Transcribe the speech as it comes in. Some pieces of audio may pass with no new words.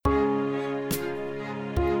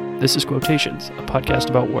This is Quotations, a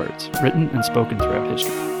podcast about words, written and spoken throughout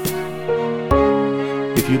history.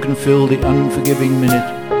 If you can fill the unforgiving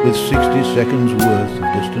minute with 60 seconds worth of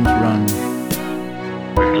distance run,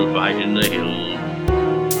 we shall fight in the hills.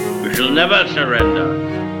 We shall never surrender.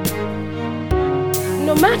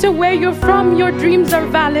 No matter where you're from, your dreams are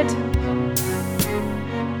valid.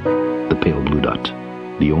 The Pale Blue Dot,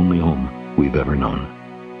 the only home we've ever known.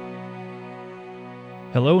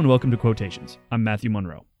 Hello and welcome to Quotations. I'm Matthew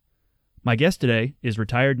Monroe. My guest today is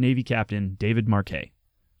retired Navy Captain David Marquet.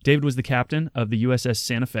 David was the captain of the USS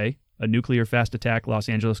Santa Fe, a nuclear fast-attack Los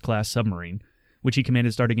Angeles-class submarine, which he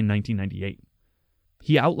commanded starting in 1998.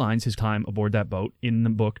 He outlines his time aboard that boat in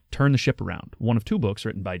the book Turn the Ship Around, one of two books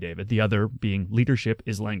written by David, the other being Leadership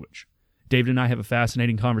is Language. David and I have a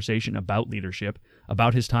fascinating conversation about leadership,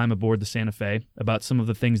 about his time aboard the Santa Fe, about some of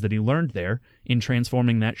the things that he learned there in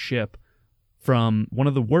transforming that ship from one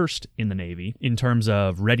of the worst in the Navy in terms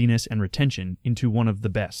of readiness and retention into one of the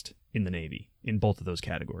best in the Navy in both of those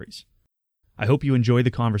categories. I hope you enjoy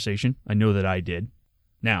the conversation. I know that I did.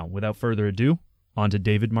 Now, without further ado, on to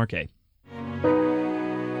David Marquet.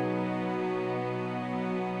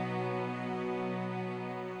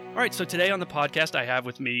 All right, so today on the podcast, I have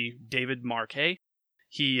with me David Marquet.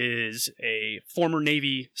 He is a former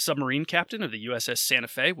Navy submarine captain of the USS Santa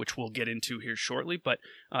Fe, which we'll get into here shortly. But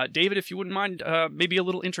David, if you wouldn't mind, maybe a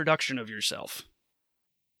little introduction of yourself.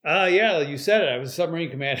 Yeah, you said it. I was a submarine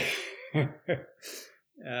commander.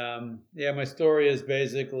 My story is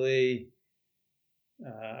basically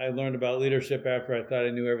I learned about leadership after I thought I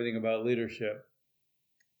knew everything about leadership.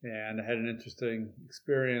 And I had an interesting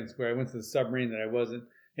experience where I went to the submarine that I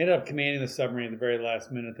ended up commanding the submarine at the very last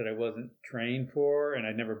minute that I wasn't trained for and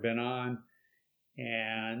I'd never been on.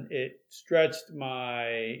 And it stretched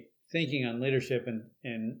my thinking on leadership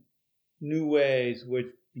in new ways, which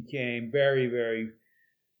became very, very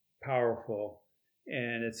powerful.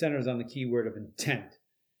 And it centers on the key word of intent.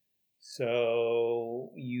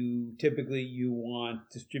 So you want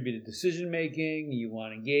distributed decision making, you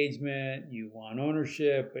want engagement, you want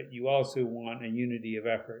ownership, but you also want a unity of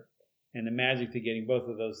effort. And the magic to getting both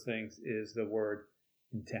of those things is the word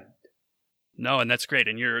intent. No, and that's great.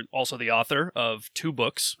 And you're also the author of two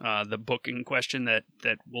books. The book in question that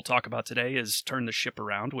we'll talk about today is Turn the Ship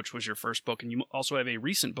Around, which was your first book. And you also have a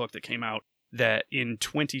recent book that came out that in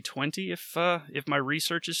 2020, if my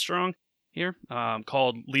research is strong here,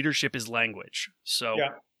 called Leadership is Language. So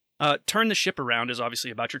yeah. Turn the Ship Around is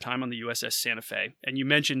obviously about your time on the USS Santa Fe. And you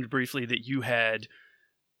mentioned briefly that you had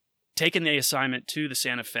taken the assignment to the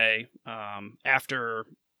Santa Fe after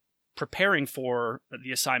preparing for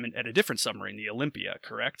the assignment at a different submarine, the Olympia,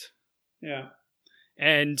 correct? Yeah.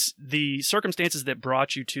 And the circumstances that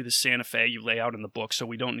brought you to the Santa Fe, you lay out in the book, so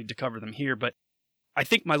we don't need to cover them here. But I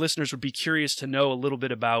think my listeners would be curious to know a little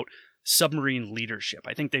bit about submarine leadership.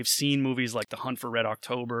 I think they've seen movies like The Hunt for Red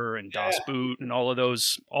October and Das Boot and all of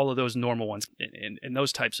those normal ones and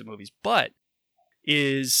those types of movies. But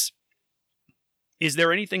is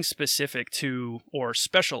there anything specific to or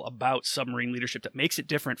special about submarine leadership that makes it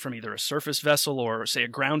different from either a surface vessel or, say, a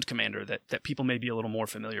ground commander that people may be a little more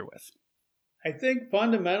familiar with? I think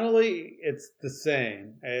fundamentally it's the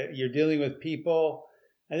same. You're dealing with people.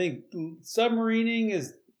 I think submarining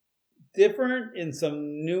is different in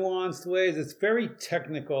some nuanced ways. It's very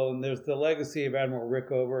technical, and there's the legacy of Admiral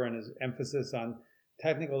Rickover and his emphasis on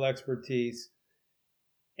technical expertise.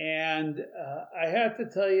 And I have to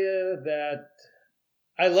tell you that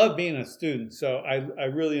I love being a student, so I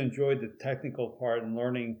really enjoyed the technical part and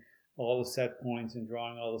learning all the set points and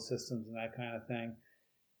drawing all the systems and that kind of thing.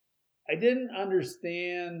 I didn't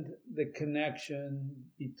understand the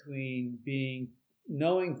connection between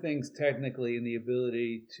knowing things technically and the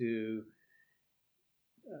ability to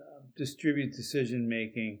distribute decision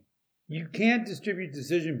making. You can't distribute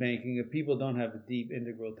decision making if people don't have the deep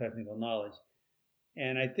integral technical knowledge.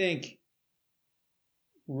 And I think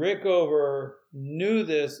Rickover knew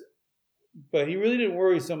this, but he really didn't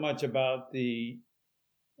worry so much about the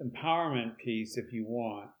empowerment piece, if you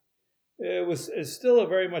want. It's still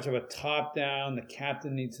very much of a top-down. The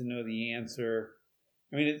captain needs to know the answer.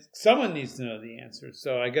 I mean, someone needs to know the answer,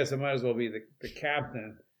 so I guess it might as well be the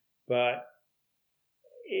captain. But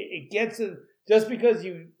it gets just because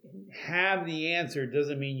you have the answer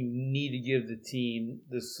doesn't mean you need to give the team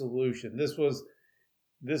the solution. This was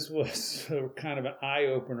kind of an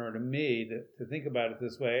eye-opener to me to think about it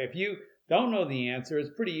this way. If you don't know the answer,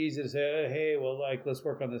 it's pretty easy to say, hey, well, let's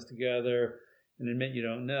work on this together and admit you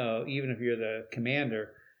don't know, even if you're the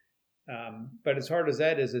commander. But as hard as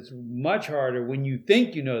that is, it's much harder when you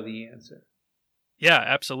think you know the answer. Yeah,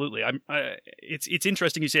 absolutely. It's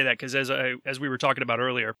interesting you say that because as we were talking about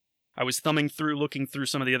earlier, I was thumbing through, looking through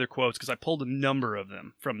some of the other quotes because I pulled a number of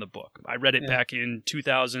them from the book. I read it back in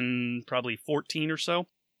 2000, probably 14 or so,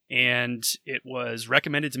 and it was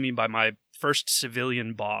recommended to me by my first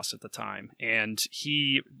civilian boss at the time. And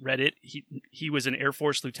he read it. He was an Air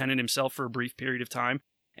Force lieutenant himself for a brief period of time,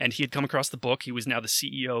 and he had come across the book. He was now the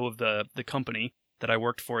CEO of the company that I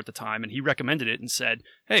worked for at the time, and he recommended it and said,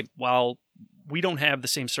 hey, while we don't have the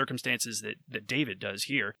same circumstances that David does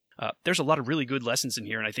here, there's a lot of really good lessons in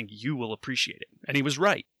here, and I think you will appreciate it. And he was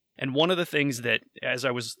right. And one of the things that, as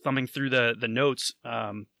I was thumbing through the notes,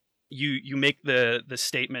 you make the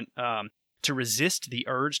statement to resist the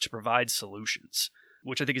urge to provide solutions,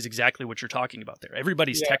 which I think is exactly what you're talking about there.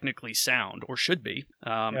 Everybody's technically sound, or should be,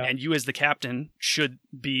 and you as the captain should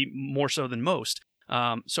be more so than most.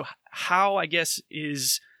 So how, I guess,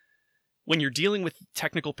 is when you're dealing with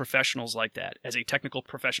technical professionals like that, as a technical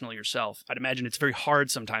professional yourself, I'd imagine it's very hard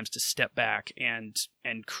sometimes to step back and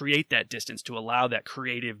create that distance to allow that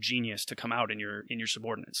creative genius to come out in your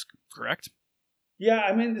subordinates, correct? Yeah,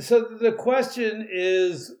 I mean, so the question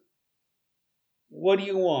is, what do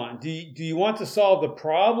you want? Do you want to solve the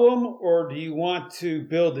problem, or do you want to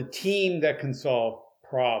build a team that can solve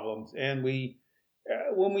problems? And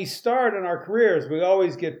when we start in our careers, we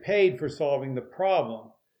always get paid for solving the problem.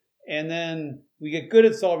 And then we get good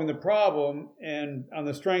at solving the problem, and on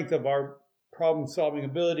the strength of our problem-solving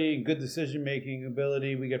ability, good decision-making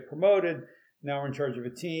ability, we get promoted. Now we're in charge of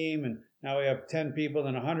a team, and now we have 10 people,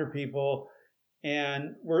 then 100 people.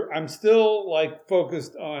 And I'm still like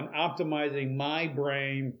focused on optimizing my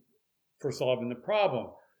brain for solving the problem.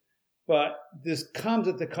 But this comes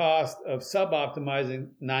at the cost of sub-optimizing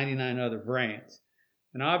 99 other brains.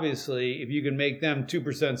 And obviously, if you can make them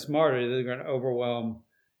 2% smarter, they're going to overwhelm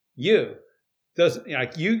you.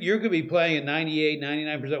 You could be playing at 98,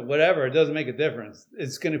 99%, whatever. It doesn't make a difference.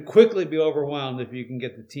 It's going to quickly be overwhelmed if you can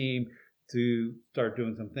get the team to start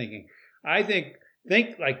doing some thinking. I think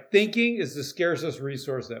thinking is the scarcest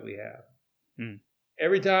resource that we have.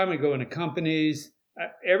 Every time I go into companies,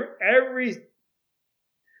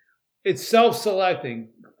 it's self-selecting.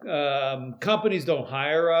 Companies don't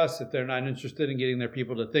hire us if they're not interested in getting their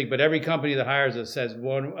people to think. But every company that hires us says,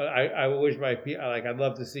 I wish I'd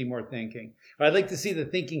love to see more thinking. But I'd like to see the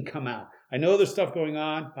thinking come out. I know there's stuff going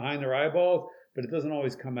on behind their eyeballs, but it doesn't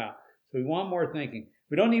always come out. So we want more thinking.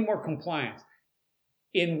 We don't need more compliance.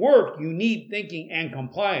 In work, you need thinking and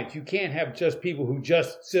compliance. You can't have just people who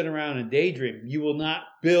just sit around and daydream. You will not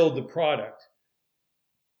build the product.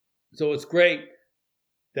 So it's great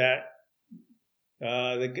that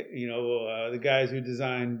the guys who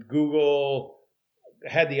designed Google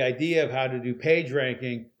had the idea of how to do page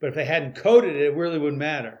ranking, but if they hadn't coded it, it really wouldn't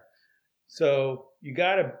matter. So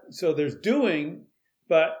there's doing,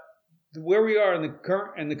 but where we are in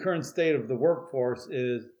the current state of the workforce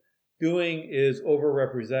is doing is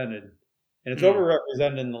overrepresented, and it's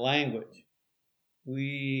overrepresented in the language.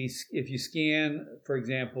 If you scan, for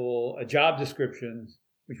example, a job descriptions,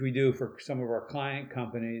 which we do for some of our client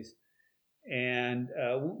companies, and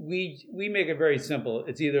we make it very simple.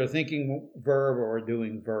 It's either a thinking verb or a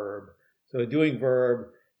doing verb. So a doing verb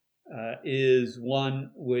is one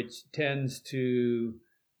which tends to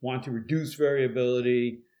want to reduce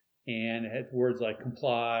variability, and it has words like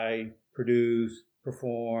comply, produce,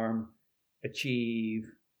 perform, achieve,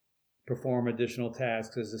 perform additional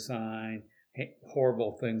tasks as assigned,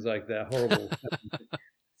 horrible things like that. Horrible.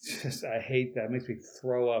 I hate that. It makes me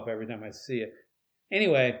throw up every time I see it.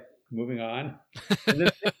 Anyway, moving on.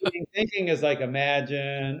 Thinking is like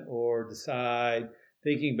imagine or decide.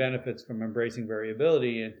 Thinking benefits from embracing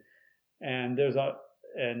variability, and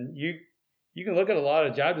you can look at a lot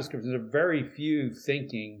of job descriptions. There are very few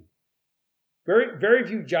thinking. Very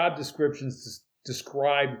few job descriptions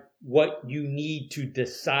describe what you need to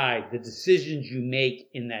decide, the decisions you make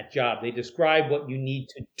in that job. They describe what you need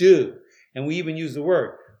to do. And we even use the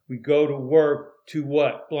word. We go to work to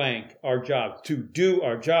what? Blank, our jobs, to do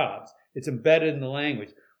our jobs. It's embedded in the language.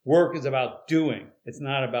 Work is about doing. It's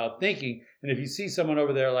not about thinking. And if you see someone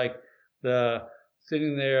over there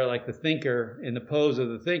sitting there like the thinker, in the pose of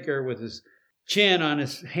the thinker with his chin on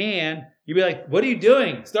his hand, you'd be like, what are you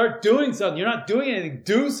doing? Start doing something. You're not doing anything.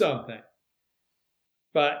 Do something.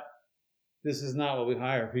 But this is not what we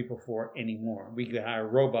hire people for anymore. We can hire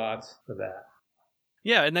robots for that.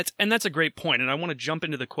 Yeah, and that's a great point. And I want to jump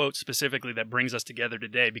into the quote specifically that brings us together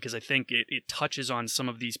today, because I think it touches on some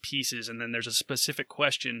of these pieces, and then there's a specific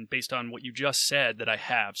question based on what you just said that I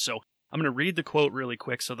have. So I'm going to read the quote really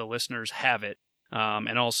quick so the listeners have it.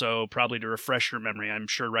 And also probably to refresh your memory. I'm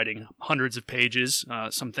sure writing hundreds of pages,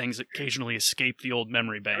 some things occasionally escape the old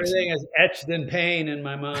memory banks. Everything is etched in pain in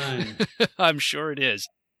my mind. I'm sure it is.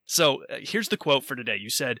 So here's the quote for today. You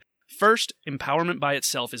said, "First, empowerment by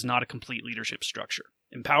itself is not a complete leadership structure.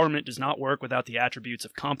 Empowerment does not work without the attributes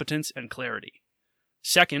of competence and clarity.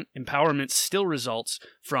 Second, empowerment still results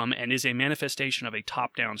from and is a manifestation of a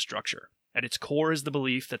top-down structure. At its core is the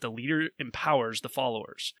belief that the leader empowers the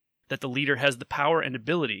followers, that the leader has the power and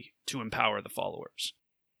ability to empower the followers.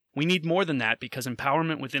 We need more than that because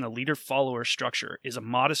empowerment within a leader-follower structure is a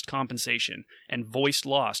modest compensation and voice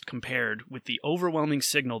lost compared with the overwhelming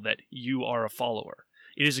signal that you are a follower.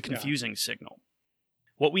 It is a confusing signal.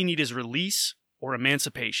 What we need is release or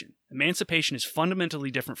emancipation. Emancipation is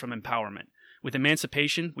fundamentally different from empowerment. With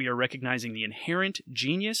emancipation, we are recognizing the inherent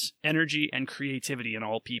genius, energy, and creativity in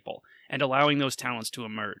all people, and allowing those talents to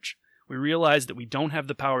emerge. We realize that we don't have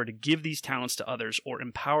the power to give these talents to others or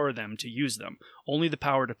empower them to use them, only the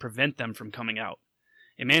power to prevent them from coming out.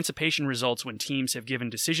 Emancipation results when teams have given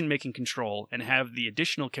decision-making control and have the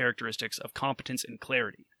additional characteristics of competence and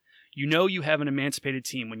clarity. You know you have an emancipated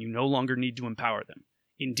team when you no longer need to empower them.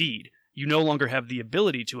 Indeed, you no longer have the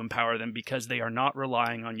ability to empower them because they are not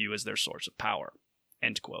relying on you as their source of power."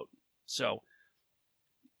 End quote. So,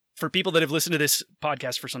 for people that have listened to this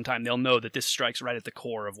podcast for some time, they'll know that this strikes right at the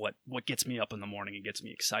core of what gets me up in the morning and gets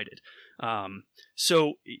me excited.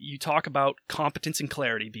 So you talk about competence and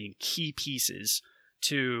clarity being key pieces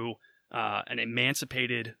to an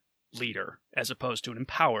emancipated leader as opposed to an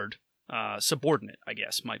empowered subordinate, I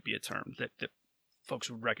guess, might be a term that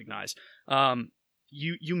folks would recognize.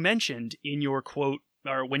 You mentioned in your quote,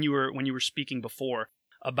 or when you were speaking before,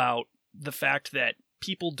 about the fact that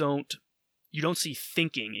you don't see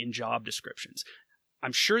thinking in job descriptions.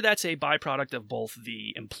 I'm sure that's a byproduct of both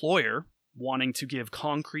the employer wanting to give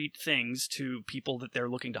concrete things to people that they're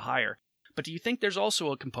looking to hire. But do you think there's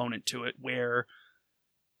also a component to it where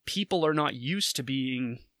people are not used to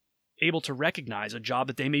being able to recognize a job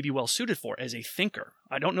that they may be well suited for as a thinker?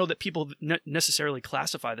 I don't know that people necessarily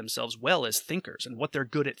classify themselves well as thinkers and what they're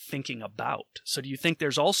good at thinking about. So do you think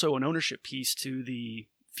there's also an ownership piece to the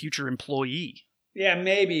future employee? Yeah,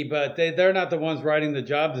 maybe, but they're not the ones writing the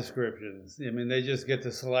job descriptions. I mean, they just get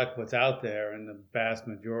to select what's out there, and the vast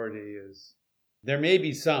majority is... There may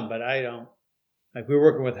be some, but I don't... Like, we're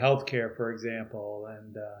working with healthcare, for example,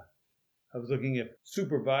 and I was looking at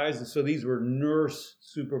supervisors. So these were nurse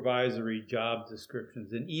supervisory job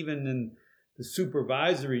descriptions. And even in the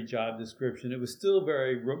supervisory job description, it was still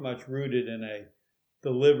very much rooted in a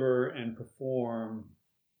deliver and perform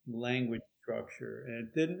language structure, and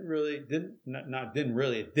it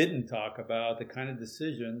didn't talk about the kind of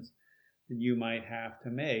decisions that you might have to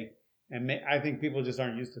make. And I think people just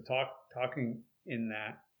aren't used to talking in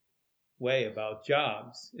that way about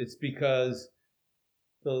jobs. It's because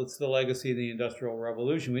it's the legacy of the Industrial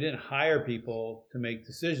Revolution. We didn't hire people to make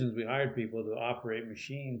decisions. We hired people to operate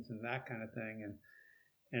machines and that kind of thing.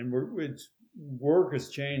 And work has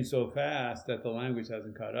changed so fast that the language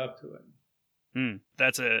hasn't caught up to it.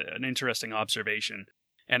 That's an interesting observation.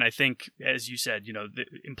 And I think, as you said, the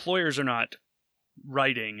employers are not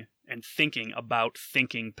writing and thinking about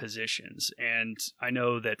thinking positions. And I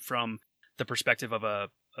know that from the perspective of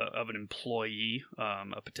an employee,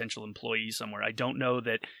 a potential employee somewhere, I don't know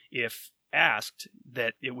that if asked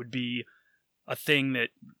that it would be a thing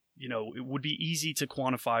that, it would be easy to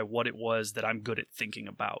quantify what it was that I'm good at thinking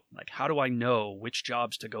about. Like, how do I know which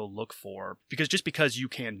jobs to go look for? Because just because you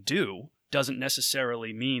can do doesn't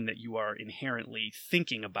necessarily mean that you are inherently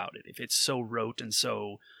thinking about it if it's so rote and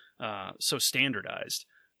so standardized.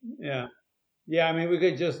 Yeah. I mean,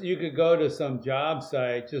 you could go to some job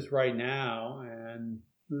site just right now, and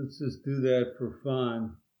let's just do that for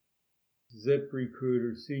fun.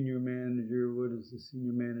 ZipRecruiter, senior manager. What does the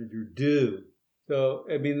senior manager do? So,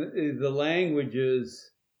 I mean, the language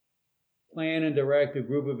is plan and direct a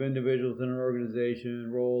group of individuals in an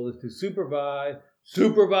organization. Role is to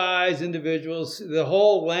supervise individuals. The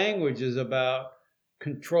whole language is about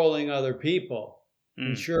controlling other people,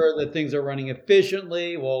 ensure that things are running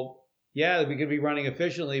efficiently. Well, yeah, we could be running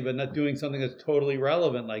efficiently, but not doing something that's totally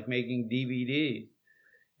relevant, like making DVDs.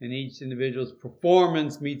 And each individual's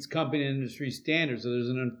performance meets company and industry standards. So there's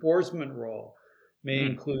an enforcement role. May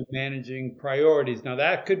include managing priorities. Now,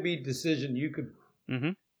 that could be decision.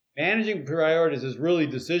 Managing priorities is really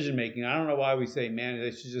decision making. I don't know why we say manage.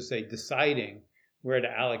 They should just say deciding where to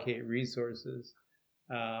allocate resources.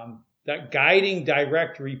 That guiding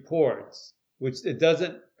direct reports, which it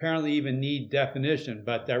doesn't apparently even need definition,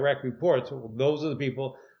 but direct reports, those are the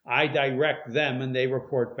people, I direct them and they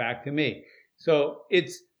report back to me. So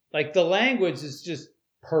it's like the language is just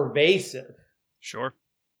pervasive. Sure.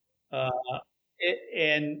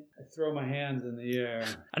 And I throw my hands in the air.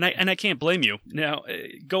 And I can't blame you. Now,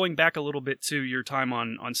 going back a little bit to your time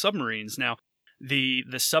on submarines. Now, the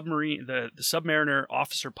Submariner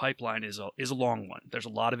officer pipeline is a long one. There's a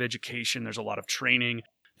lot of education. There's a lot of training.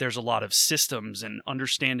 There's a lot of systems and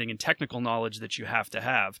understanding and technical knowledge that you have to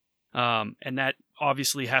have, and that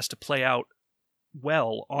obviously has to play out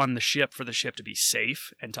well on the ship for the ship to be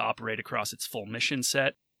safe and to operate across its full mission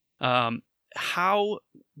set. How,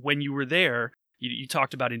 when you were there, you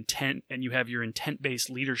talked about intent and you have your intent-based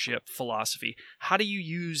leadership philosophy. How do you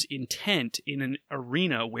use intent in an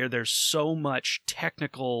arena where there's so much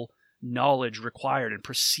technical knowledge required and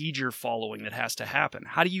procedure following that has to happen?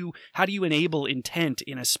 How do you enable intent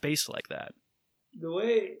in a space like that? The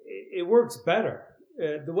way it works better.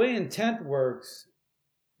 The way intent works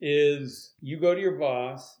is you go to your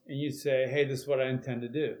boss and you say, hey, this is what I intend to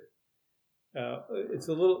do. It's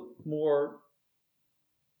a little more,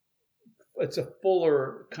 it's a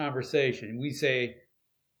fuller conversation. We say,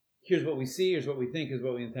 here's what we see, here's what we think, here's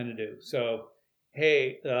what we intend to do. So,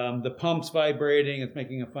 hey, the pump's vibrating, it's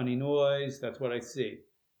making a funny noise, that's what I see.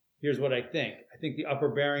 Here's what I think. I think the upper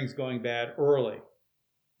bearing's going bad early.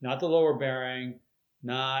 Not the lower bearing,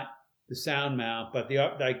 not the sound mount, but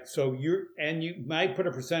you might put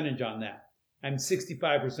a percentage on that. I'm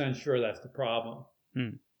 65% sure that's the problem.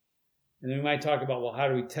 And then we might talk about, well, how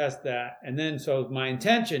do we test that? And then, so my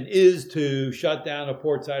intention is to shut down the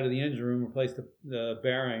port side of the engine room, replace the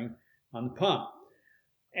bearing on the pump.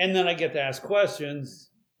 And then I get to ask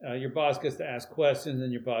questions. Your boss gets to ask questions,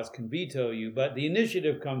 and your boss can veto you. But the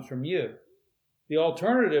initiative comes from you. The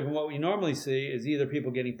alternative, and what we normally see, is either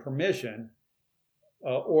people getting permission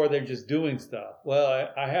or they're just doing stuff. Well,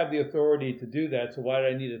 I have the authority to do that, so why do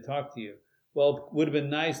I need to talk to you? Well, it would have been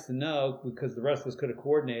nice to know, because the rest of us could have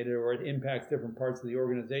coordinated, or it impacts different parts of the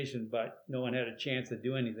organization, but no one had a chance to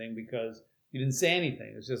do anything because you didn't say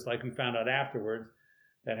anything. It's just like we found out afterwards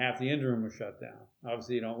that half the engine room was shut down.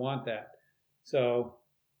 Obviously, you don't want that. So,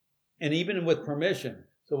 and even with permission.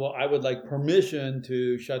 So, well, I would like permission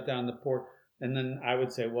to shut down the port. And then I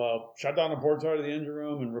would say, well, shut down the port side of the engine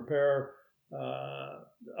room and repair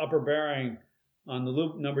upper bearing on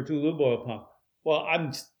the number 2 lube oil pump. Well,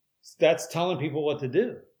 that's telling people what to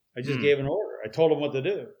do. I just gave an order. I told them what to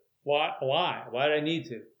do. Why? Why did I need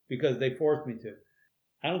to? Because they forced me to.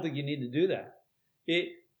 I don't think you need to do that.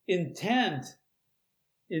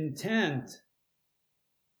 Intent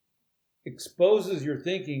exposes your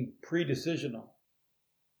thinking pre-decisional.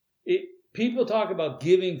 People talk about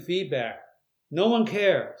giving feedback. No one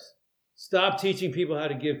cares. Stop teaching people how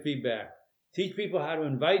to give feedback. Teach people how to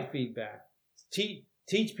invite feedback.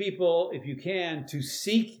 Teach people, if you can, to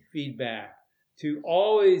seek feedback, to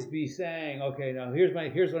always be saying, okay, now here's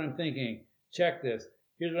what I'm thinking. Check this.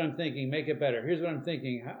 Here's what I'm thinking. Make it better. Here's what I'm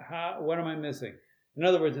thinking. What am I missing? In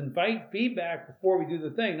other words, invite feedback before we do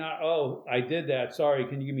the thing. Not, oh, I did that. Sorry,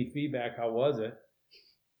 can you give me feedback? How was it?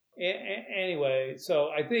 Anyway, so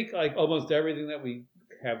I think like almost everything that we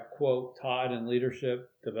have, quote, taught in leadership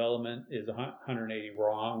development is 180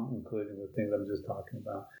 wrong, including the things I'm just talking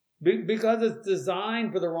about. Because it's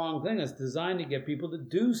designed for the wrong thing. It's designed to get people to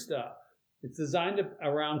do stuff. It's designed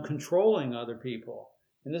around controlling other people.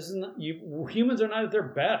 And this is not, humans are not at their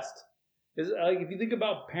best. It's like if you think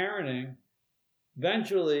about parenting,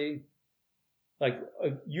 eventually,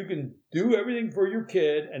 you can do everything for your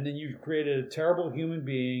kid, and then you've created a terrible human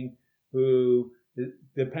being who is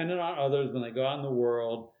dependent on others when they go out in the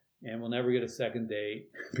world and will never get a second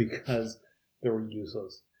date because they were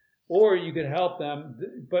useless. Or you could help them,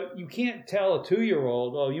 but you can't tell a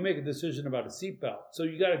 2-year-old, oh, you make a decision about a seatbelt. So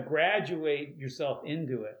you got to graduate yourself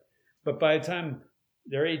into it. But by the time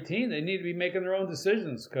they're 18, they need to be making their own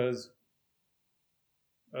decisions, because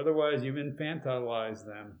otherwise you've infantilized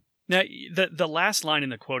them. Now, the last line in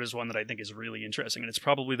the quote is one that I think is really interesting, and it's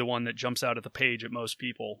probably the one that jumps out at the page at most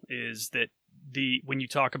people, is that when you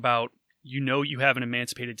talk about, you have an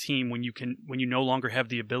emancipated team when you no longer have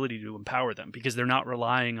the ability to empower them because they're not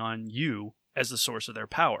relying on you as the source of their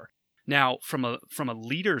power. Now, from a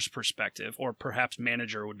leader's perspective, or perhaps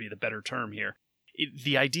manager would be the better term here,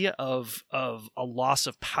 the idea of a loss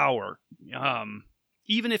of power,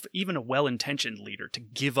 even a well-intentioned leader to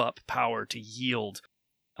give up power, to yield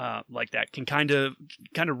like that, can kind of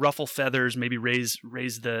ruffle feathers, maybe raise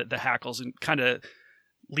the hackles, and kind of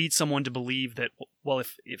lead someone to believe that, well,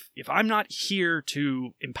 if I'm not here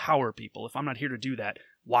to empower people, if I'm not here to do that,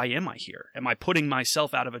 why am I here? Am I putting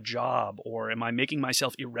myself out of a job, or am I making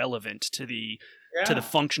myself irrelevant to the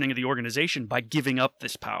functioning of the organization by giving up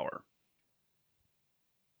this power?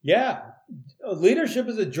 Yeah. Leadership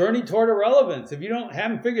is a journey toward irrelevance. If you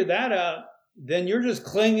haven't figured that out, then you're just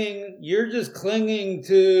clinging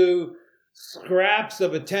to scraps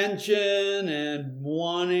of attention and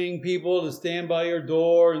wanting people to stand by your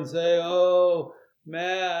door and say, "Oh,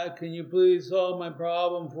 Matt, can you please solve my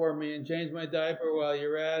problem for me and change my diaper while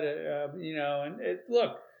you're at it?"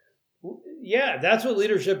 Look, yeah, that's what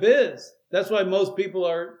leadership is. That's why most people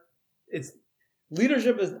are.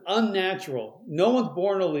 Leadership is unnatural. No one's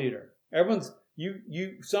born a leader.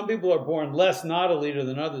 Some people are born less not a leader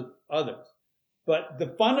than others. But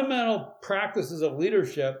the fundamental practices of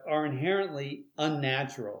leadership are inherently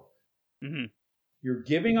unnatural. Mm-hmm. You're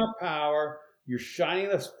giving up power. You're shining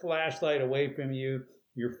the flashlight away from you.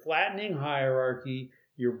 You're flattening hierarchy.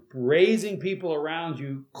 You're raising people around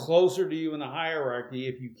you closer to you in the hierarchy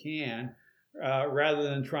if you can, rather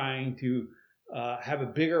than trying to have a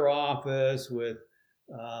bigger office with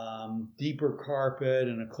deeper carpet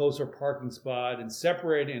and a closer parking spot and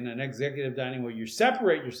separate in an executive dining where you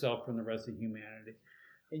separate yourself from the rest of humanity.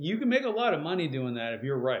 And you can make a lot of money doing that if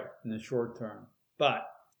you're right in the short term. But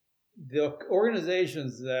the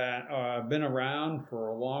organizations that have been around for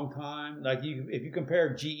a long time, like if you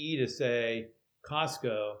compare GE to, say,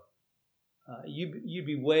 Costco, you'd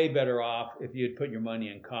be way better off if you had put your money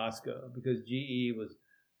in Costco, because GE was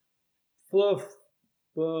fluff,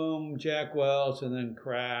 boom, Jack Welch, and then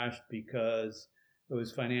crashed because it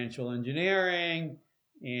was financial engineering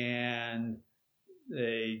and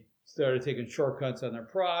they started taking shortcuts on their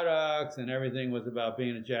products and everything was about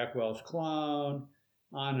being a Jack Welch clone,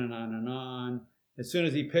 on and on and on. As soon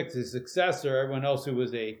as he picked his successor, everyone else who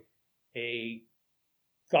was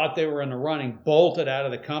thought they were in the running bolted out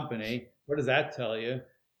of the company. What does that tell you?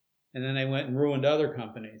 And then they went and ruined other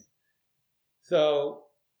companies. So,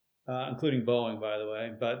 including Boeing, by the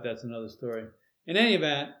way, but that's another story. In any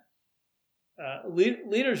event,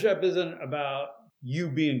 leadership isn't about you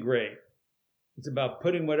being great. It's about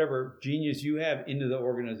putting whatever genius you have into the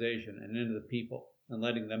organization and into the people and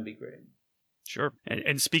letting them be great. Sure.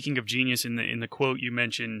 And speaking of genius, in the quote you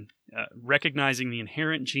mentioned, recognizing the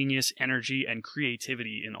inherent genius, energy, and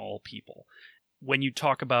creativity in all people. When you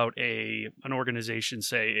talk about an organization,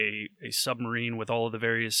 say a submarine with all of the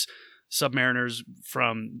various submariners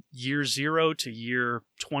from year 0 to year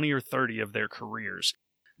 20 or 30 of their careers,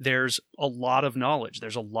 there's a lot of knowledge.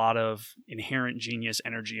 There's a lot of inherent genius,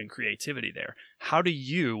 energy, and creativity there. How do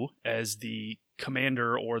you, as the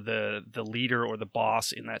commander or the leader or the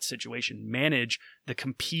boss in that situation, manage the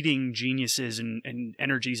competing geniuses and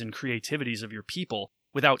energies and creativities of your people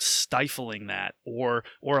without stifling that or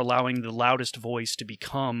allowing the loudest voice to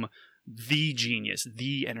become the genius,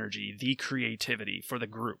 the energy, the creativity for the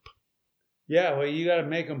group? Yeah, well, you got to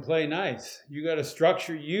make them play nice. You got to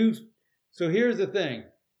structure you. So here's the thing: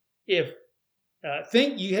 if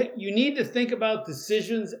you need to think about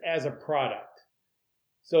decisions as a product.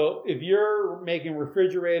 So if you're making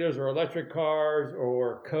refrigerators or electric cars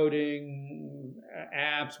or coding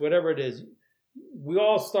apps, whatever it is, we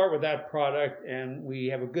all start with that product and we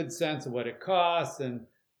have a good sense of what it costs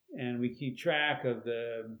and we keep track of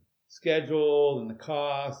the schedule and the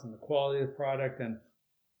cost and the quality of the product and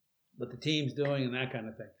what the team's doing and that kind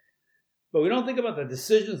of thing. But we don't think about the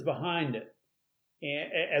decisions behind it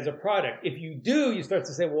as a product. If you do, you start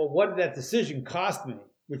to say, well, what did that decision cost me?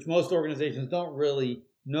 Which most organizations don't really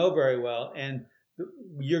know very well. And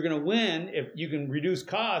you're going to win if you can reduce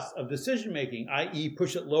costs of decision making, i.e.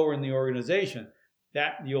 push it lower in the organization.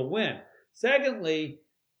 That you'll win. Secondly,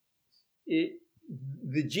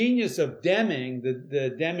 the genius of Deming,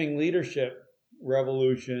 the Deming leadership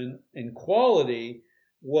revolution in quality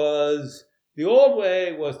was, the old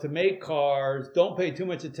way was to make cars, don't pay too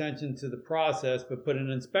much attention to the process, but put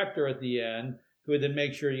an inspector at the end who would then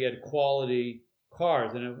make sure you had quality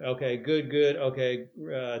cars. And okay, good, okay,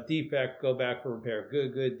 defect, go back for repair.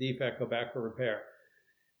 Good, defect, go back for repair.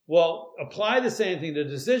 Well, apply the same thing to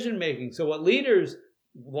decision making. So what leaders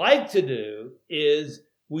like to do is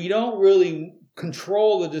we don't really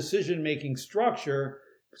control the decision making structure.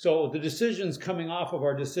 So the decisions coming off of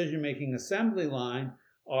our decision making assembly line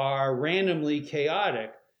are randomly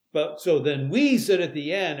chaotic. But so then we sit at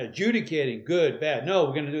the end adjudicating good, bad. No,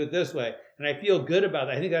 we're going to do it this way. And I feel good about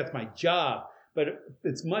it. I think that's my job. But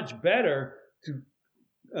it's much better to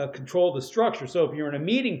control the structure. So if you're in a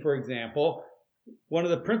meeting, for example, one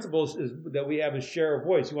of the principles is that we have is share of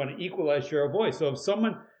voice. You want to equalize share of voice. So if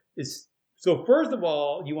someone is, so first of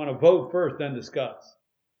all, you want to vote first, then discuss.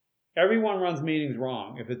 Everyone runs meetings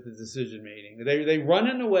wrong if it's a decision meeting. They run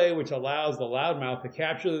in a way which allows the loudmouth to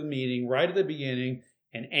capture the meeting right at the beginning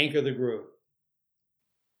and anchor the group.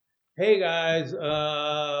 hey guys,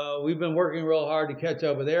 we've been working real hard to catch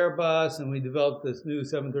up with Airbus, and we developed this new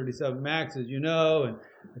 737 MAX, as you know, and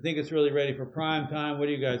I think it's really ready for prime time. What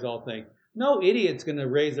do you guys all think? No idiot's going to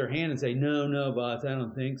raise their hand and say, no, boss, I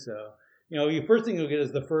don't think so. Your first thing you'll get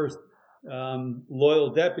is the first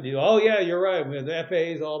loyal deputy. Oh, yeah, you're right. The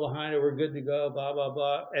FAA's all behind it. We're good to go, blah, blah,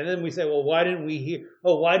 blah. And then we say, well, why didn't we hear?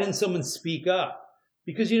 Oh, why didn't someone speak up?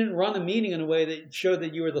 Because you didn't run the meeting in a way that showed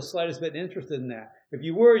that you were the slightest bit interested in that. If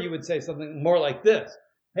you were, you would say something more like this.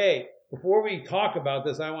 Hey, before we talk about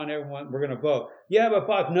this, I want everyone, we're going to vote. Yeah, but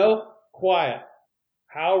boss, no, quiet.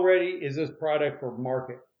 How ready is this product for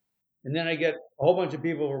market? And then I get a whole bunch of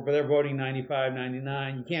people, but they're voting 95,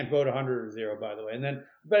 99. You can't vote 100 or 0, by the way.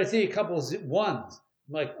 But I see a couple of ones.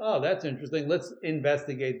 I'm like, oh, that's interesting. Let's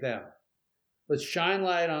investigate them. Let's shine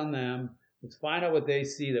light on them. Let's find out what they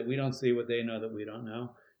see that we don't see, what they know that we don't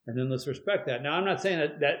know. And then let's respect that. Now, I'm not saying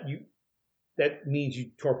that means you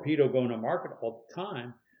torpedo going to market all the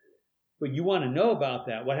time. But you want to know about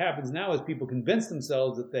that. What happens now is people convince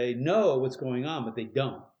themselves that they know what's going on, but they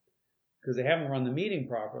don't. Because they haven't run the meeting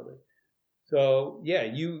properly. So yeah,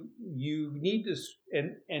 you need to,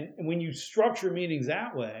 and when you structure meetings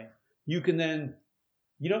that way, you can then,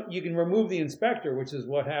 you can remove the inspector, which is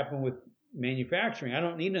what happened with manufacturing. I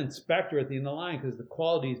don't need an inspector at the end of the line because the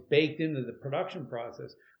quality is baked into the production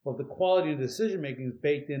process. Well, if the quality of the decision making is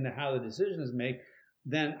baked into how the decision is made,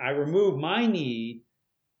 then I remove my need.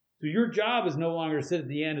 So your job is no longer to sit at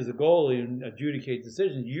the end as a goalie and adjudicate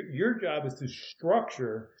decisions. Your job is to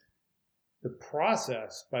structure the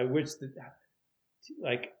process by which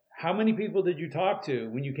how many people did you talk to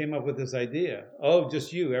when you came up with this idea? Oh,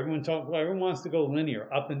 just you. Everyone wants to go linear,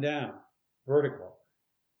 up and down, vertical.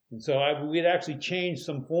 And so we'd actually change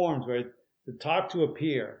some forms, right? To talk to a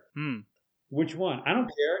peer. Which one? I don't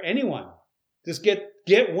care. Anyone. Just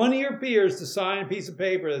get one of your peers to sign a piece of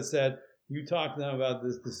paper that said, you talk to them about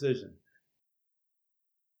this decision.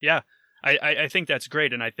 Yeah. I think that's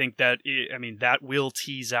great, and I think that that will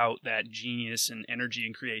tease out that genius and energy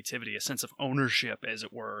and creativity, a sense of ownership, as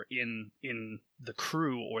it were, in the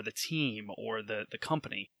crew or the team or the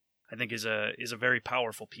company. I think is a very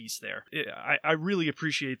powerful piece there. I really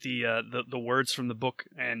appreciate the words from the book,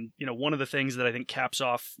 and one of the things that I think caps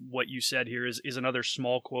off what you said here is another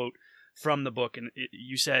small quote from the book, and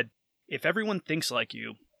you said, "If everyone thinks like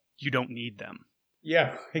you, you don't need them."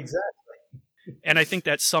 Yeah, exactly. And I think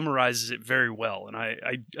that summarizes it very well. And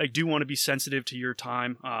I do want to be sensitive to your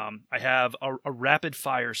time. I have a rapid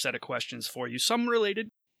fire set of questions for you, some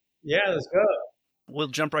related. Yeah, let's go. We'll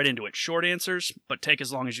jump right into it. Short answers, but take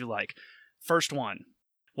as long as you like. First one.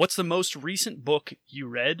 What's the most recent book you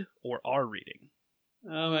read or are reading?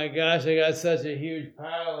 Oh my gosh, I got such a huge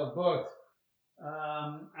pile of books.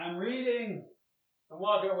 I'm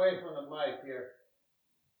walking away from the mic here.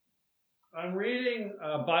 I'm reading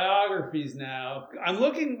biographies now.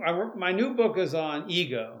 My new book is on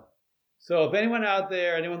ego. So if anyone out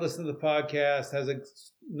there, anyone listening to the podcast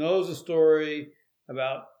knows a story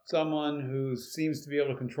about someone who seems to be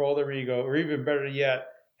able to control their ego, or even better yet,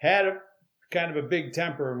 had a kind of a big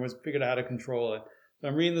temper and was figured out how to control it. So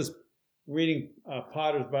I'm reading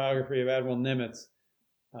Potter's biography of Admiral Nimitz,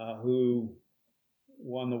 who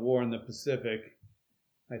won the war in the Pacific,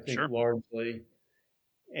 I think, Sure. largely.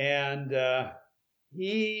 And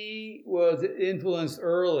he was influenced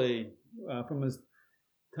early from his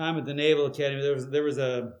time at the Naval Academy. There was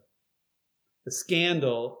a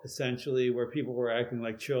scandal, essentially, where people were acting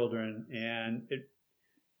like children, and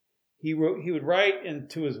he would write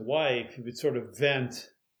to his wife. He would sort of vent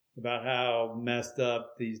about how messed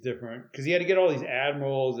up these different, because he had to get all these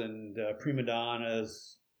admirals and prima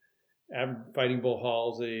donnas, Fighting Bull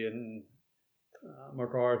Halsey and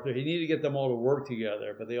MacArthur. He needed to get them all to work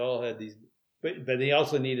together, but they all had these. But they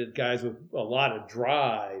also needed guys with a lot of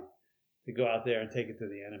drive to go out there and take it to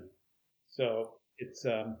the enemy. So it's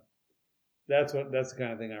that's the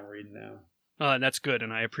kind of thing I'm reading now. That's good,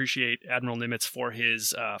 and I appreciate Admiral Nimitz for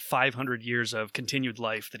his 500 years of continued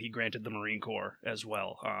life that he granted the Marine Corps as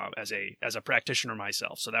well, as a practitioner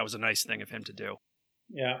myself. So that was a nice thing of him to do.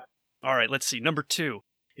 Yeah. All right, let's see. Number 2.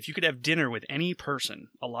 If you could have dinner with any person,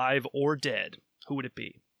 alive or dead, who would it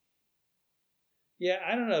be? Yeah,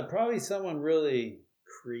 I don't know. Probably someone really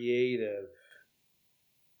creative.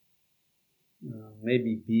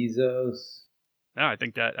 Maybe Bezos. No, I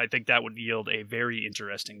think that would yield a very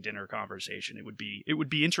interesting dinner conversation. It would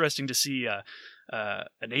be interesting to see a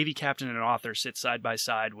Navy captain and an author sit side by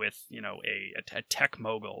side with a tech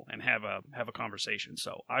mogul and have a conversation.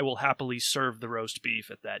 So I will happily serve the roast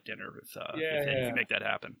beef at that dinner if you make that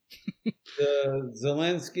happen. The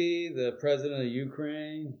Zelensky, the president of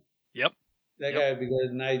Ukraine. Yep. That guy would be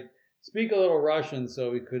good. And speak a little Russian,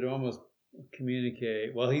 so we could almost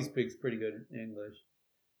communicate. Well, he speaks pretty good English.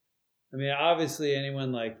 I mean, obviously,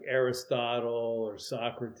 anyone like Aristotle or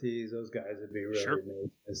Socrates, those guys would be really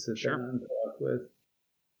amazing to sit down and talk with.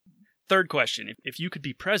 Third question. If you could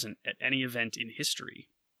be present at any event in history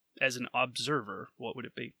as an observer, what would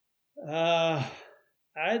it be?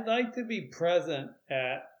 I'd like to be present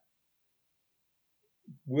at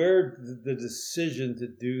where the decision to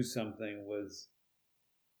do something was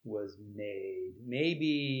made.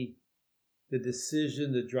 Maybe the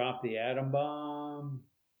decision to drop the atom bomb.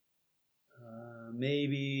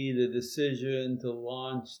 Maybe the decision to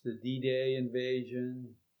launch the D-Day invasion.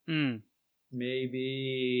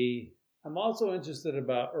 Maybe I'm also interested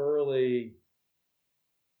about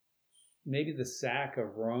maybe the sack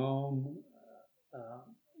of Rome.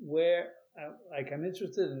 Where I'm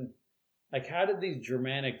interested in, like, how did these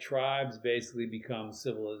Germanic tribes basically become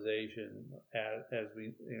civilization as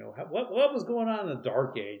we, what was going on in the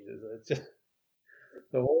Dark Ages? It's just,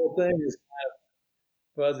 the whole thing is kind of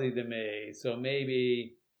fuzzy to me. So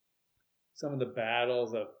maybe some of the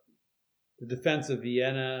battles of the defense of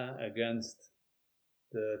Vienna against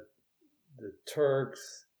the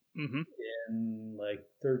Turks in like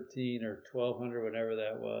 13 or 1200, whatever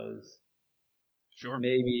that was. Sure.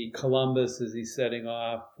 Maybe Columbus, as he's setting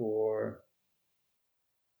off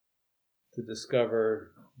to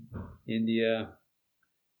discover India.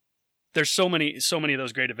 There's so many of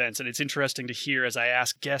those great events, and it's interesting to hear as I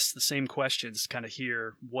ask guests the same questions, kind of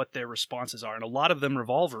hear what their responses are, and a lot of them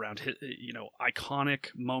revolve around iconic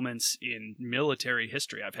moments in military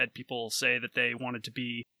history. I've had people say that they wanted to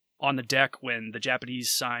be on the deck when the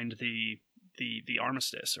Japanese signed the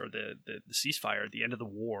armistice or the ceasefire at the end of the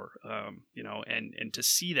war, and to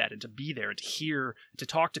see that and to be there and to hear, to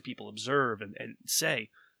talk to people, observe and say,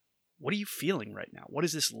 what are you feeling right now? What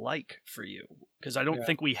is this like for you? Because I don't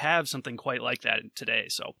think we have something quite like that today.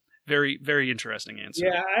 So very, very interesting answer.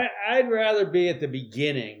 Yeah, I'd rather be at the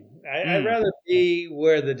beginning. I'd rather be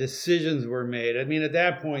where the decisions were made. I mean, at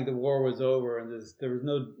that point, the war was over, and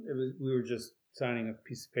we were just signing a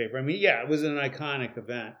piece of paper. I mean, yeah, it was an iconic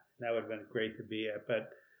event. That would have been great to be at. But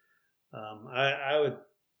I would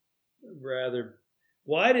rather...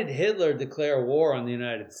 Why did Hitler declare war on the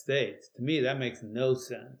United States? To me, that makes no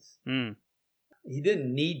sense. He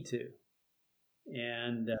didn't need to.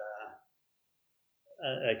 And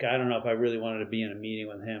I don't know if I really wanted to be in a meeting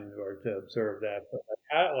with him or to observe that. But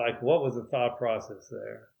what was the thought process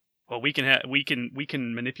there? Well, we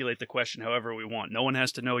can manipulate the question however we want. No one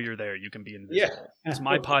has to know you're there. You can be invisible. Yeah. It's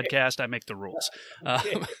my podcast. I make the rules.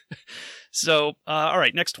 Okay. So, all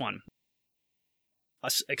right, next one.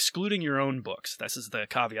 Excluding your own books. This is the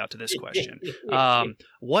caveat to this question.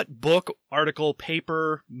 What book, article,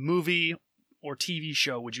 paper, movie, or TV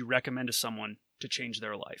show would you recommend to someone to change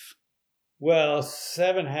their life? Well,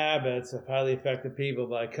 7 Habits of Highly Effective People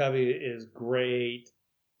by Covey is great.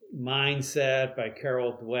 Mindset by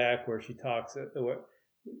Carol Dweck, where she talks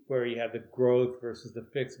where you have the growth versus the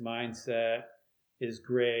fixed mindset, is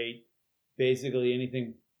great. Basically,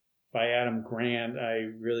 anything by Adam Grant, I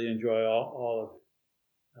really enjoy all of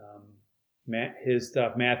his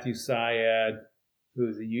stuff. Matthew Syed,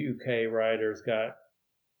 who's a UK writer, has got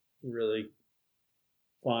really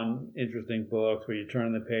fun, interesting books where you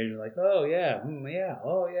turn the page and like, oh yeah,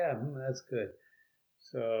 that's good.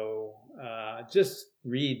 So just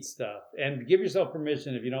read stuff and give yourself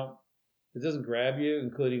permission if it doesn't grab you,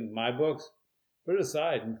 including my books, put it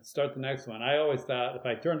aside and start the next one. I always thought if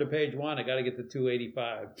I turn to page 1, I got to get to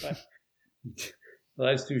 285. But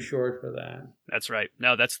life's too short for that. That's right.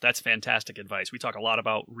 No, that's fantastic advice. We talk a lot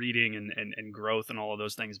about reading and growth and all of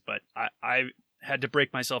those things, but I had to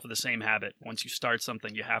break myself of the same habit. Once you start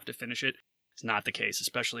something, you have to finish it. It's not the case,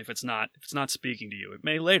 especially if it's not speaking to you. It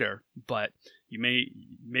may later, but you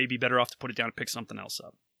may be better off to put it down and pick something else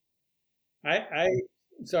up.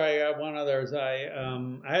 Sorry, I got one other.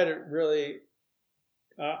 I had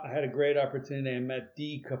a great opportunity. I met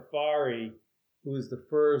Dee Kafari, who was the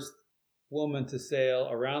first woman to sail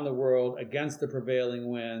around the world against the prevailing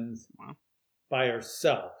winds by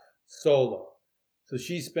herself, solo. So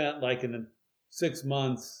she spent 6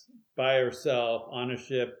 months by herself on a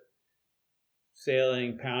ship,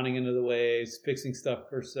 sailing, pounding into the waves, fixing stuff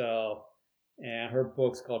herself. And her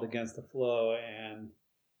book's called Against the Flow. And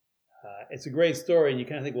it's a great story. And you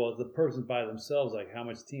kind of think, well, the person by themselves, how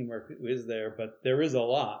much teamwork is there? But there is a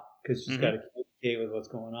lot, because she's got to communicate with what's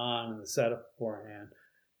going on and the setup beforehand.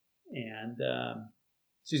 And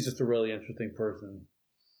she's just a really interesting person.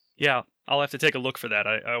 Yeah, I'll have to take a look for that.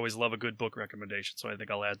 I always love a good book recommendation, so I think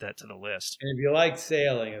I'll add that to the list. And if you like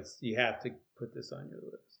sailing, you have to put this on your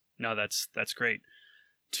list. No, that's great.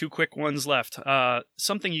 2 quick ones left.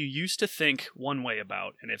 Something you used to think one way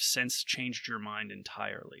about and have since changed your mind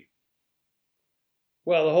entirely.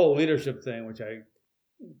 Well, the whole leadership thing, which I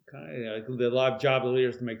kind of, the job of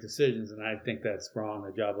leaders to make decisions, and I think that's wrong.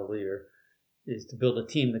 The job of a leader is to build a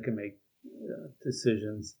team that can make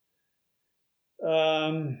decisions.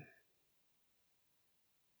 I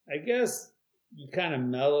guess you kind of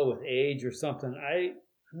mellow with age or something.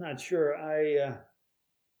 I'm not sure.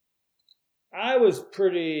 I was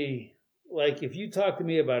pretty, like, if you talk to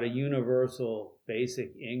me about a universal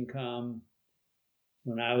basic income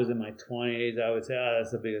when I was in my 20s, I would say,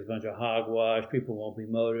 that's the biggest bunch of hogwash. People won't be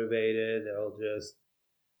motivated. They'll just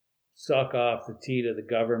suck off the teat of the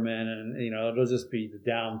government, and, it'll just be the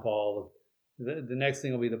downfall. The next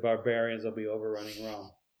thing will be the barbarians will be overrunning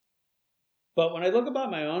Rome. But when I look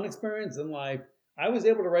about my own experience in life, I was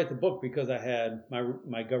able to write the book because I had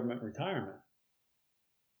my government retirement.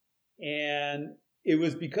 And it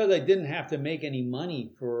was because I didn't have to make any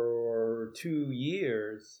money for 2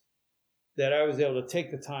 years that I was able to take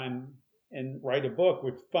the time and write a book,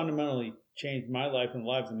 which fundamentally changed my life and the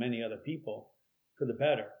lives of many other people for the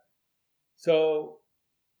better. So,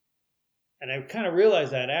 and I kind of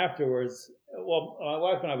realized that afterwards. Well, my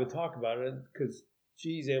wife and I would talk about it because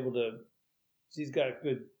she's got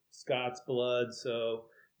good Scots blood. So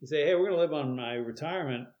you say, hey, we're going to live on my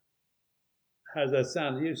retirement. How does that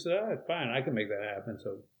sound to you? So, fine, I can make that happen.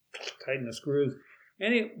 So tighten the screws.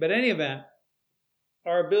 But any event,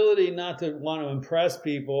 our ability not to want to impress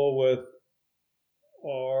people with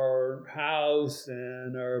our house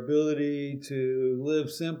and our ability to live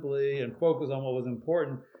simply and focus on what was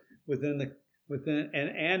important within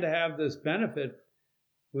and to have this benefit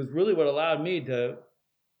was really what allowed me to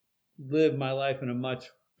live my life in a much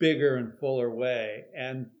bigger and fuller way.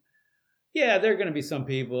 And yeah, there are going to be some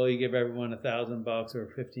people, you give everyone $1,000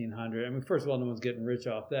 or $1,500. I mean, first of all, no one's getting rich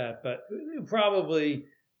off that, but they probably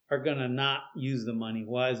are going to not use the money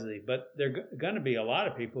wisely. But there are going to be a lot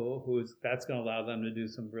of people that's going to allow them to do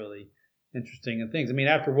some really interesting things. I mean,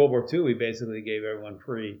 after World War II, we basically gave everyone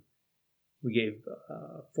free. We gave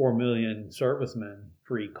 4 million servicemen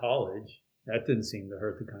free college. That didn't seem to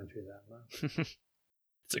hurt the country that much.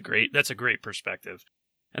 That's a great perspective.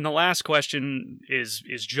 And the last question is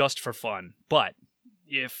just for fun. But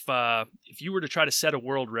if you were to try to set a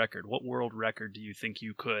world record, what world record do you think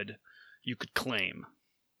you could claim?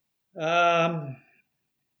 Well,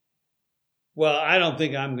 I don't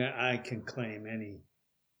think I can claim any.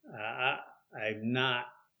 I'm not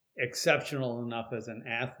exceptional enough as an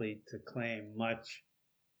athlete to claim much,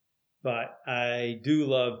 but I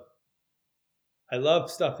love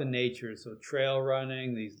stuff in nature. So trail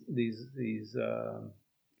running, these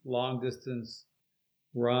long distance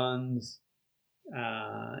runs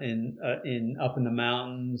up in the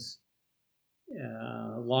mountains,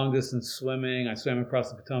 long distance swimming. I swam across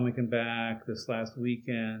the Potomac and back this last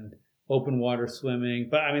weekend. Open water swimming,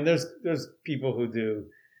 but I mean, there's people who do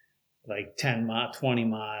like 20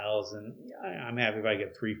 miles, and I'm happy if I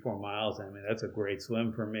get 3-4 miles. I mean, that's a great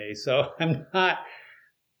swim for me. So I'm not,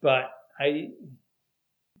 but I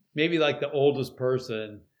maybe like the oldest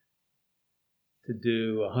person to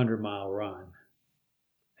do a 100-mile run.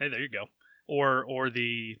 Hey, there you go. Or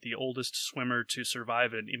the oldest swimmer to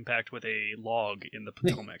survive an impact with a log in the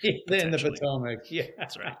Potomac. In the Potomac, yeah,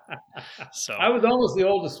 that's right. So I was almost the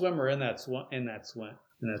oldest swimmer in that swim.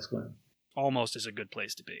 Almost is a good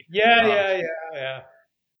place to be. Yeah.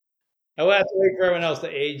 I will have to wait for everyone else to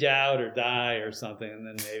age out or die or something, and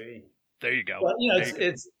then maybe. There you go. Well,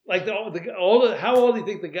 it's like how old do you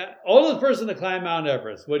think the oldest person to climb Mount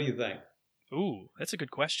Everest? What do you think? Ooh, that's a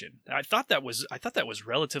good question. I thought that was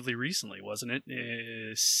relatively recently, wasn't it?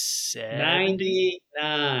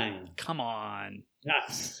 99. Come on.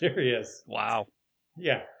 Not serious. Wow.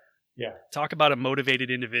 Yeah. Talk about a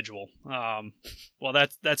motivated individual. Well,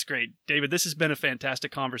 that's great. David, this has been a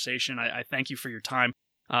fantastic conversation. I thank you for your time.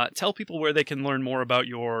 Tell people where they can learn more about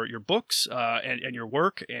your books and your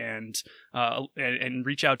work and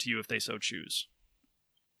reach out to you if they so choose.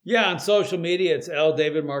 Yeah, on social media, it's L.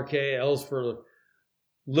 David Marquet. L's for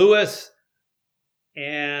Lewis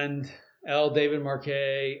and L. David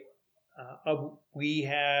Marquet. We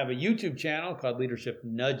have a YouTube channel called Leadership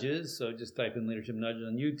Nudges. So just type in Leadership Nudges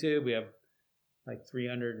on YouTube. We have like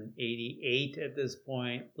 388 at this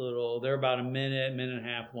point. They're about a minute and a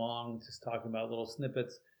half long, just talking about little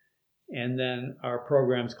snippets. And then our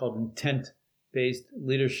program's called Intent-Based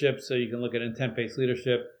Leadership. So you can look at Intent-Based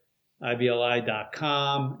Leadership,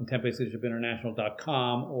 IBLI.com,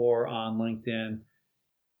 IntentBasedLeadershipInternational.com, or on LinkedIn.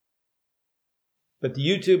 But the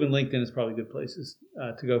YouTube and LinkedIn is probably good places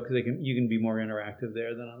to go because you can be more interactive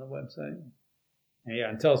there than on the website.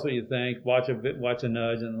 And tell us what you think. Watch a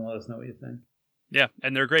nudge, and let us know what you think. Yeah,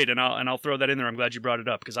 and they're great, and I'll throw that in there. I'm glad you brought it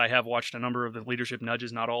up because I have watched a number of the leadership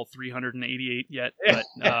nudges, not all 388 yet, but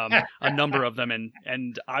a number of them,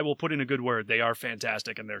 and I will put in a good word. They are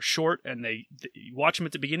fantastic, and they're short, and you watch them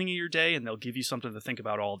at the beginning of your day, and they'll give you something to think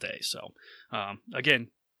about all day. So, again,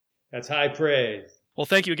 that's high praise. Well,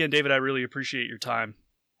 thank you again, David. I really appreciate your time.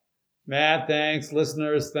 Matt, thanks.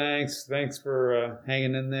 Listeners, thanks. Thanks for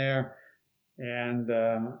hanging in there, and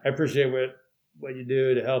I appreciate what you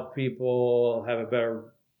do to help people have a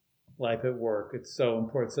better life at work. It's so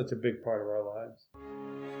important, such a big part of our lives.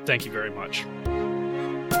 Thank you very much.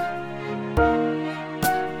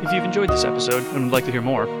 If you've enjoyed this episode and would like to hear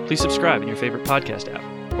more, please subscribe in your favorite podcast app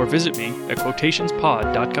or visit me at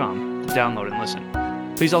quotationspod.com to download and listen.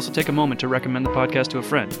 Please also take a moment to recommend the podcast to a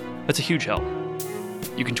friend. That's a huge help.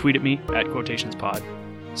 You can tweet at me at quotationspod.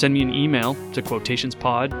 Send me an email to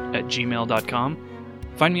quotationspod@gmail.com.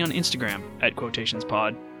 Find me on Instagram at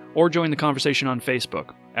quotationspod, or join the conversation on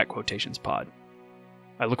Facebook at quotationspod.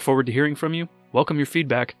 I look forward to hearing from you, welcome your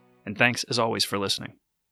feedback, and thanks as always for listening.